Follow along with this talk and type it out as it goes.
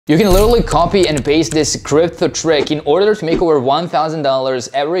You can literally copy and paste this crypto trick in order to make over $1,000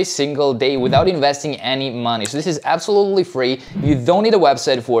 every single day without investing any money. So this is absolutely free. You don't need a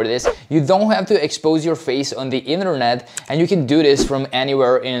website for this. You don't have to expose your face on the internet, and you can do this from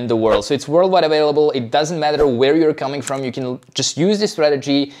anywhere in the world. So it's worldwide available. It doesn't matter where you're coming from. You can just use this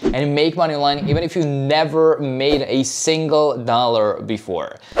strategy and make money online even if you never made a single dollar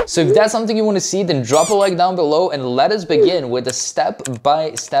before. So if that's something you want to see, then drop a like down below and let us begin with the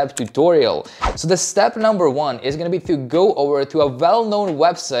step-by-step tutorial. So the step number one is going to be to go over to a well-known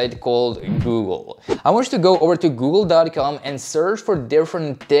website called Google. I want you to go over to google.com and search for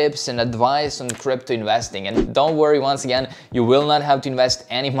different tips and advice on crypto investing. And don't worry, once again, you will not have to invest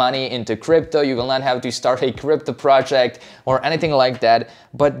any money into crypto. You will not have to start a crypto project or anything like that.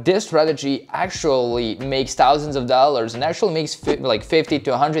 But this strategy actually makes thousands of dollars and actually makes like $50,000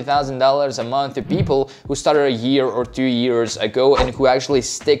 to $100,000 a month to people who started a year or 2 years ago and who actually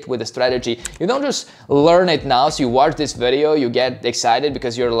stick with the strategy. You don't just learn it now, so you watch this video, you get excited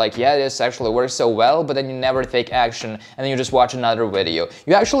because you're like, yeah, this actually works so well, but then you never take action and then you just watch another video.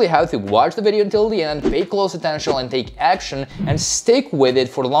 You actually have to watch the video until the end, pay close attention and take action and stick with it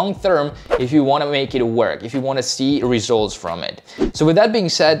for long term if you want to make it work, if you want to see results from it. So with that being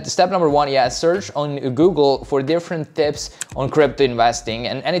said, step number one, yeah, search on Google for different tips on crypto investing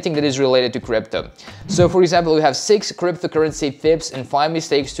and anything that is related to crypto. So for example, we have 6 cryptocurrency tips and 5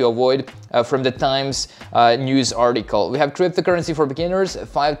 mistakes to avoid from the Times news article. We have cryptocurrency for beginners,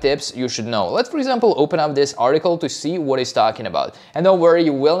 5 tips you should know. Let's, for example, open up this article to see what it's talking about. And don't worry,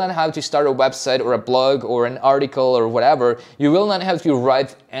 you will not have to start a website or a blog or an article or whatever. You will not have to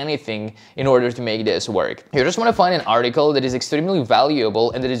write anything in order to make this work. You just want to find an article that is extremely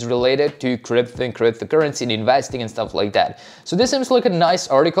valuable and that is related to crypto and cryptocurrency and investing and stuff like that. So this seems like a nice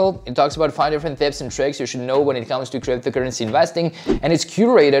article. It talks about 5 different tips and tricks you should know when it comes to cryptocurrency investing, and it's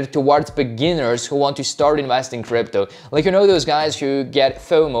curated towards beginners who want to start investing in crypto. Like, you know, those guys who get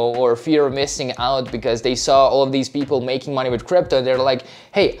FOMO or fear of missing out because they saw all of these people making money with crypto and they're like,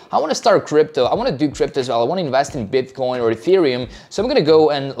 hey, I want to start crypto, I want to do crypto as well, I want to invest in Bitcoin or Ethereum, so I'm gonna go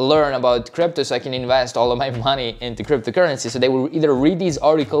and learn about crypto so I can invest all of my money into cryptocurrency. So they will either read these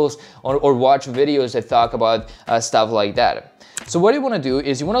articles or watch videos that talk about stuff like that. So what you want to do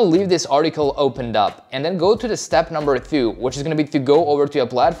is you want to leave this article opened up and then go to the step number 2, which is going to be to go over to a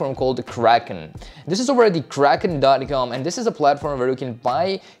platform called Kraken. This is over at the kraken.com, and this is a platform where you can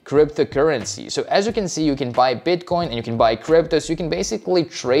buy cryptocurrency. So as you can see, you can buy Bitcoin and you can buy crypto, so you can basically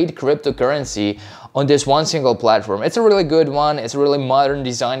trade cryptocurrency on this one single platform. It's a really good one, it's a really modern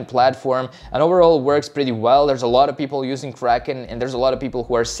design platform, and overall works pretty well. There's a lot of people using Kraken and there's a lot of people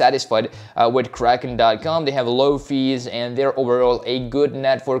who are satisfied with Kraken.com. They have low fees and they're overall a good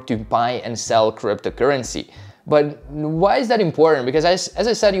network to buy and sell cryptocurrency. But why is that important? Because as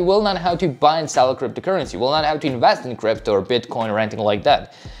I said, you will not have to buy and sell cryptocurrency. You will not have to invest in crypto or Bitcoin or anything like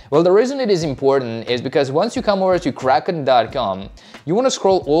that. Well, the reason it is important is because once you come over to kraken.com, you want to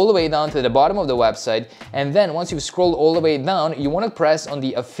scroll all the way down to the bottom of the website, and then once you've scrolled all the way down, you want to press on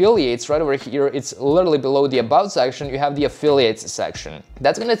the affiliates right over here. It's literally below the about section, you have the affiliates section.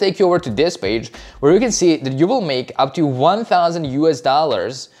 That's going to take you over to this page where you can see that you will make up to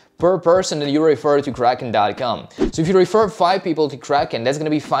 $1,000 per person that you refer to Kraken.com. So if you refer 5 people to Kraken, that's going to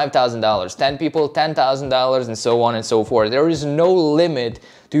be $5,000, 10 people, $10,000, and so on and so forth. There is no limit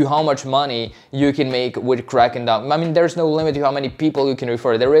to how much money you can make with Kraken.com. I mean, there's no limit to how many people you can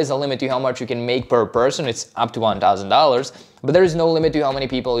refer. There is a limit to how much you can make per person. It's up to $1,000, but there is no limit to how many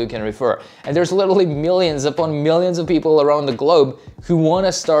people you can refer. And there's literally millions upon millions of people around the globe who want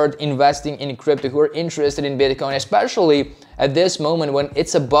to start investing in crypto, who are interested in Bitcoin, especially at this moment when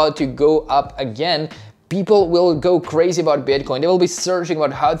it's about to go up again. People will go crazy about Bitcoin. They will be searching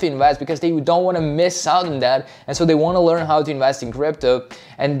about how to invest because they don't want to miss out on that. And so they want to learn how to invest in crypto,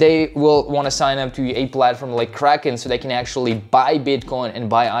 and they will want to sign up to a platform like Kraken so they can actually buy Bitcoin and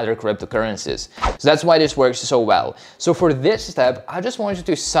buy other cryptocurrencies. So that's why this works so well. So for this step, I just want you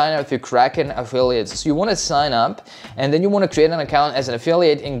to sign up to Kraken affiliates. So you want to sign up and then you want to create an account as an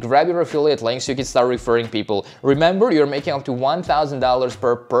affiliate and grab your affiliate link so you can start referring people. Remember, you're making up to $1,000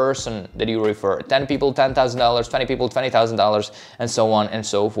 per person that you refer. 10 people, $10,000, 20 people, $20,000, and so on and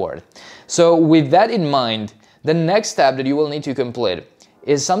so forth. So with that in mind, the next step that you will need to complete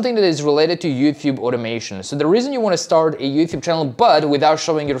is something that is related to YouTube automation. So the reason you want to start a YouTube channel but without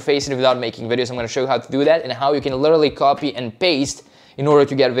showing your face and without making videos, I'm going to show you how to do that and how you can literally copy and paste in order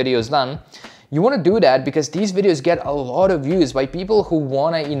to get videos done. You want to do that because these videos get a lot of views by people who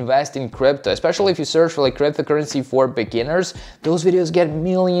want to invest in crypto, especially if you search for like cryptocurrency for beginners. Those videos get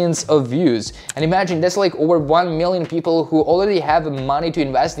millions of views. And imagine that's like over 1 million people who already have money to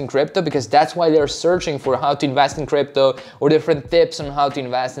invest in crypto, because that's why they're searching for how to invest in crypto or different tips on how to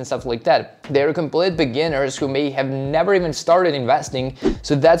invest and stuff like that. They're complete beginners who may have never even started investing,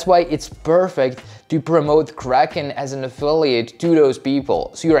 so that's why it's perfect to promote Kraken as an affiliate to those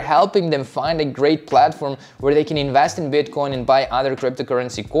people. So you're helping them find a great platform where they can invest in Bitcoin and buy other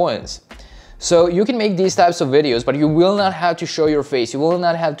cryptocurrency coins. So you can make these types of videos, but you will not have to show your face. You will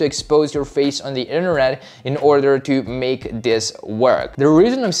not have to expose your face on the internet in order to make this work. The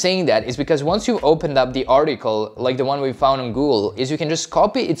reason I'm saying that is because once you've opened up the article, like the one we found on Google, is you can just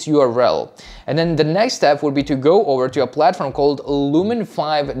copy its URL. And then the next step would be to go over to a platform called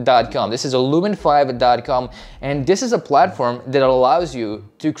lumen5.com. This is lumen5.com, and this is a platform that allows you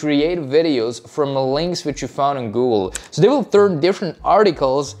to create videos from links which you found on Google. So they will turn different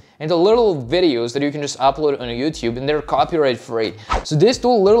articles into little videos that you can just upload on YouTube, and they're copyright free. So this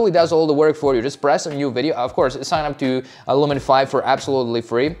tool literally does all the work for you. Just press a new video. Of course, sign up to Lumen 5 for absolutely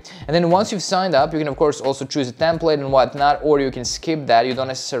free. And then once you've signed up, you can of course also choose a template and whatnot, or you can skip that. You don't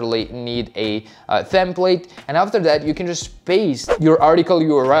necessarily need a template. And after that, you can just paste your article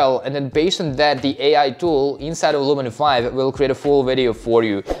URL, and then based on that, the AI tool inside of Lumen 5 will create a full video for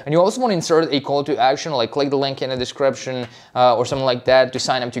you. And you also want to insert a call to action, like click the link in the description or something like that to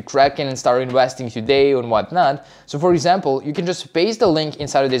sign up to Kraken and start investing today and whatnot. So for example, you can just paste the link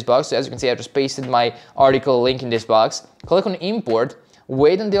inside of this box. So as you can see, I just pasted my article link in this box. Click on import,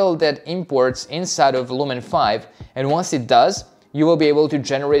 wait until that imports inside of Lumen 5, and once it does, you will be able to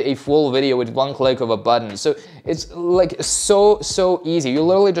generate a full video with one click of a button. So it's like so easy. You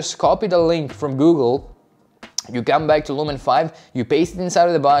literally just copy the link from Google, you come back to Lumen 5, you paste it inside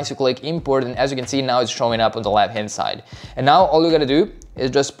of the box, you click import, and as you can see now it's showing up on the left hand side. And now all you gotta do is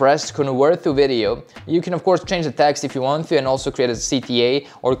just press convert to video. You can of course change the text if you want to, and also create a CTA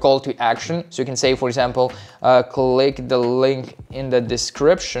or call to action. So you can say, for example, click the link in the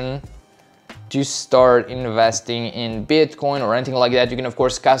description to start investing in Bitcoin or anything like that. You can of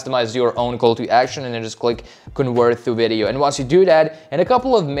course customize your own call to action and then just click convert to video. And once you do that, in a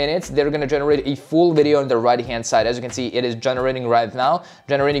couple of minutes, they're gonna generate a full video on the right hand side. As you can see, it is generating right now,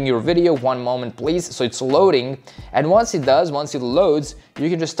 generating your video. One moment please. So it's loading, and once it does, once it loads, you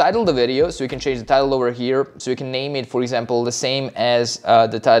can just title the video. So you can change the title over here. So you can name it, for example, the same as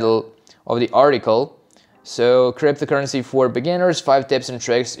the title of the article. So cryptocurrency for beginners, 5 tips and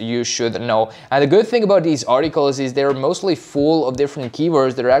tricks you should know. And the good thing about these articles is they're mostly full of different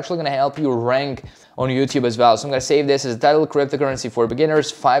keywords that are actually going to help you rank on YouTube as well. So I'm going to save this as a title, cryptocurrency for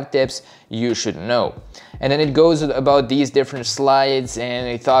beginners, 5 tips you should know. And then it goes about these different slides, and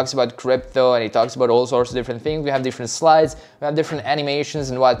it talks about crypto, and it talks about all sorts of different things. We have different slides, we have different animations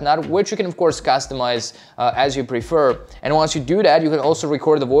and whatnot, which you can of course customize as you prefer. And once you do that, you can also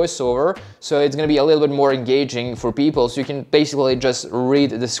record the voiceover, so it's going to be a little bit more engaging for people. So you can basically just read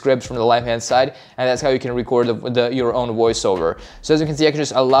the script from the left hand side, and that's how you can record your own voiceover. So as you can see, I can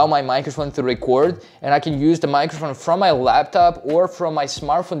just allow my microphone to record, and I can use the microphone from my laptop or from my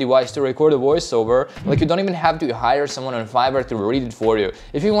smartphone device to record a voiceover. Like, you don't even have to hire someone on Fiverr to read it for you.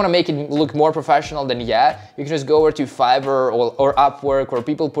 If you want to make it look more professional, then yeah, you can just go over to Fiverr or Upwork or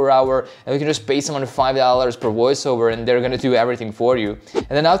People Per Hour, and you can just pay someone $5 per voiceover, and they're going to do everything for you. And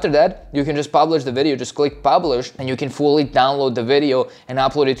then after that, you can just publish the video. Just click publish, and you can fully download the video and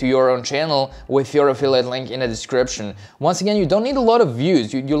upload it to your own channel with your affiliate link in the description. Once again, you don't need a lot of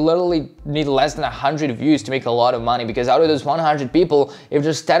views. You literally need less than 100 views to make a lot of money, because out of those 100 people, if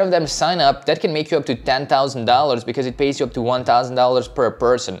just 10 of them sign up, that can make you up to $10,000, because it pays you up to $1,000 per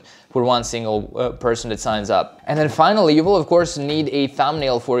person for one single person that signs up. And then finally, you will of course need a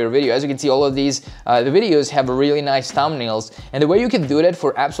thumbnail for your video. As you can see, all of these the videos have really nice thumbnails, and the way you can do that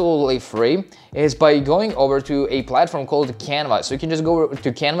for absolutely free is by going over to a platform called Canva. So you can just go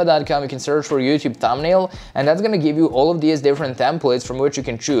to canva.com, you can search for YouTube thumbnail, and that's gonna give you all of these different templates from which you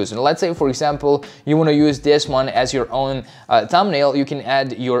can choose. And let's say, for example, you wanna use this one as your own thumbnail. You can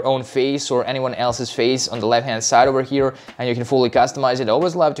add your own face or anyone else's face on the left-hand side over here, and you can fully customize it. I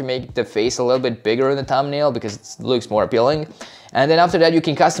always love to make the face a little bit bigger in the thumbnail because it looks more appealing. And then after that, you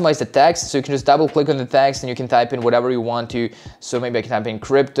can customize the text. So you can just double click on the text and you can type in whatever you want to. So maybe I can type in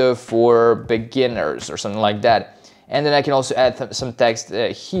crypto for beginners or something like that. and then I can also add some text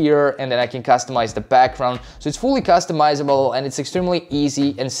here, and then I can customize the background. So it's fully customizable, and it's extremely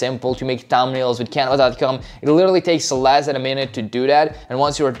easy and simple to make thumbnails with Canva.com. It literally takes less than a minute to do that, and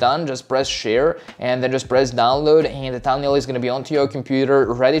once you're done, just press share and then just press download, and the thumbnail is going to be onto your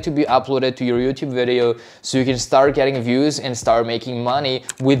computer, ready to be uploaded to your YouTube video, so you can start getting views and start making money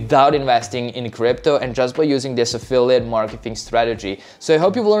without investing in crypto and just by using this affiliate marketing strategy. So I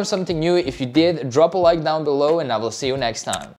hope you've learned something new. If you did, drop a like down below, and I will see you next time.